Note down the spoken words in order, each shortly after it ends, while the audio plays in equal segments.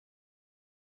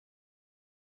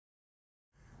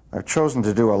I've chosen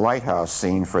to do a lighthouse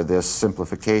scene for this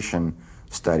simplification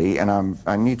study, and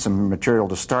I need some material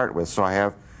to start with, so I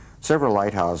have several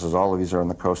lighthouses. All of these are on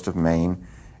the coast of Maine,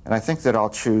 and I think that I'll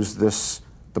choose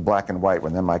the black and white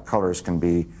one, then my colors can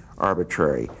be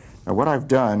arbitrary. Now what I've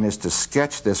done is to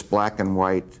sketch this black and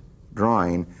white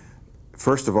drawing,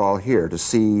 first of all here, to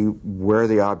see where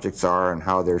the objects are and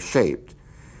how they're shaped.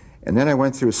 And then I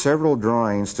went through several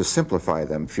drawings to simplify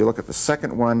them. If you look at the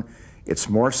second one, it's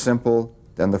more simple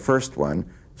than the first one.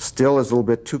 Still is a little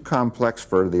bit too complex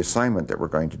for the assignment that we're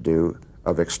going to do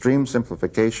of extreme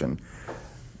simplification.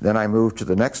 Then I moved to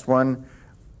the next one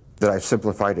that I've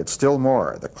simplified it still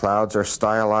more. The clouds are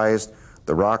stylized,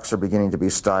 the rocks are beginning to be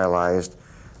stylized.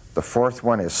 The fourth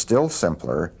one is still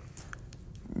simpler,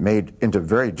 made into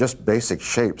very just basic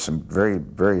shapes, some very,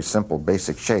 very simple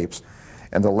basic shapes.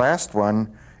 And the last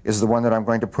one is the one that I'm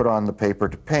going to put on the paper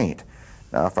to paint.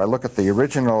 Now if I look at the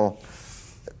original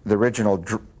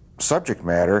subject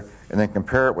matter and then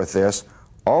compare it with this,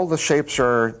 all the shapes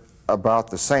are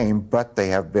about the same, but they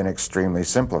have been extremely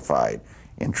simplified.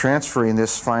 In transferring the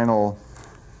final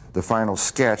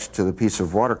sketch to the piece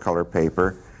of watercolor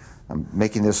paper, I'm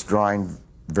making this drawing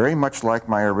very much like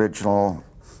my original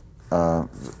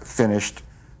finished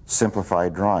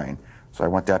simplified drawing. So I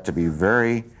want that to be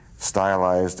very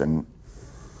stylized and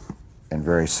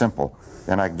very simple.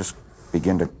 Then I can just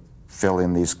begin to fill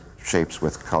in these shapes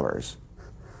with colors.